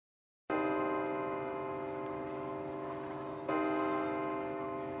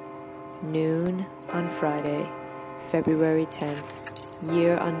Noon on Friday, February 10th,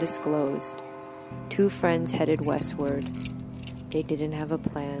 year undisclosed. Two friends headed westward. They didn't have a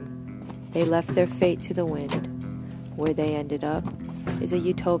plan. They left their fate to the wind. Where they ended up is a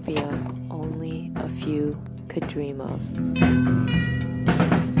utopia only a few could dream of.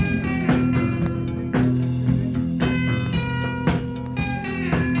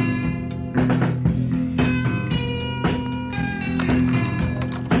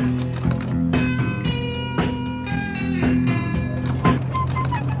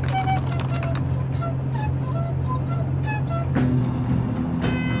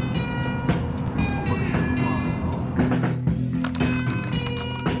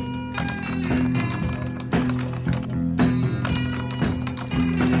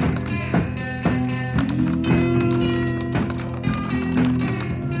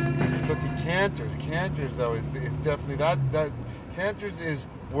 Canter's though is definitely that Canter's is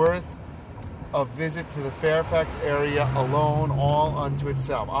worth a visit to the Fairfax area alone, all unto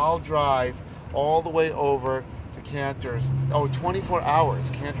itself. I'll drive all the way over to Canter's. 24 hours.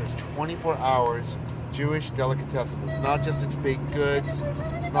 Canter's 24 hours Jewish delicatessen. It's not just its baked goods.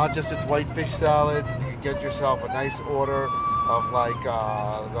 It's not just its whitefish salad. You can get yourself a nice order of like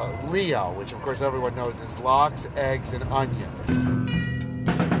the Leo, which of course everyone knows is lox, eggs, and onion.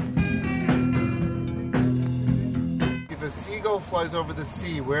 If a seagull flies over the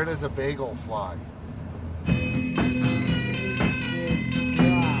sea, where does a bagel fly? I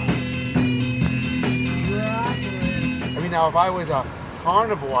mean, now if I was a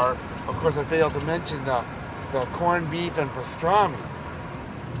carnivore, of course I failed to mention the corned beef and pastrami.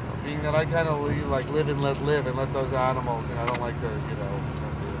 Being that I kind of live and let live and let those animals, and I don't like to, eat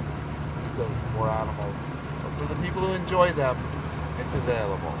those poor animals. But for the people who enjoy them, it's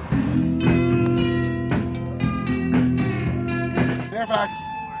available. Fairfax.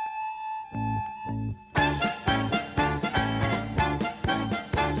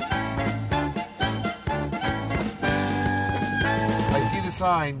 I see the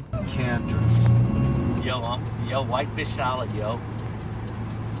sign, Canter's. Yo, whitefish salad, yo.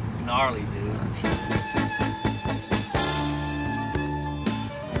 Gnarly, dude.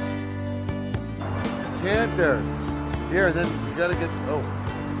 Canter's. Here, then you gotta get. Oh.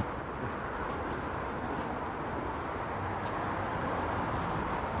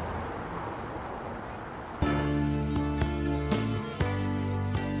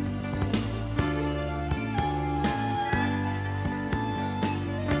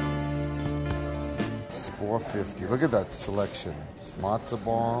 It's $4.50. Look at that selection. Matzo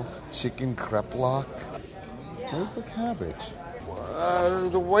ball, chicken kreplach. Where's the cabbage?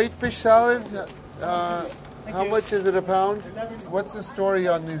 The whitefish salad. How much is it a pound? What's the story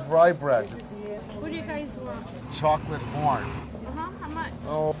on these rye breads? What do you guys want? Chocolate horn. How much?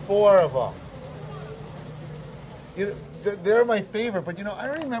 Oh, 4 of them. They're my favorite, but I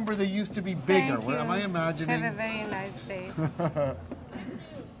remember they used to be bigger. Thank you. Am I imagining? Have a very nice day.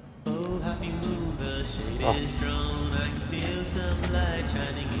 Oh, happy moon, the shade is drawn. I can feel some light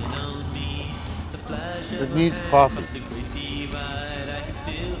shining in on me. The flash It needs coffee. a great divide. I can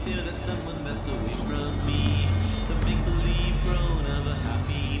still feel that someone that's away from me. The make-believe grown of a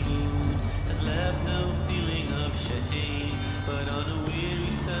happy moon has left no feeling of shame. But on a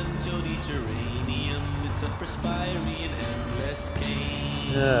weary sun, Jody's geranium, it's a perspiring and endless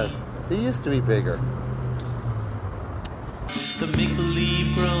game. Yeah, they used to be bigger. The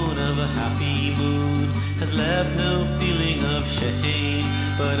make-believe grown of a happy moon has left no feeling of shame.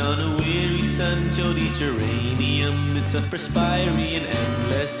 But on a weary sun, Jody's geranium, it's a perspiring and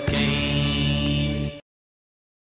endless game.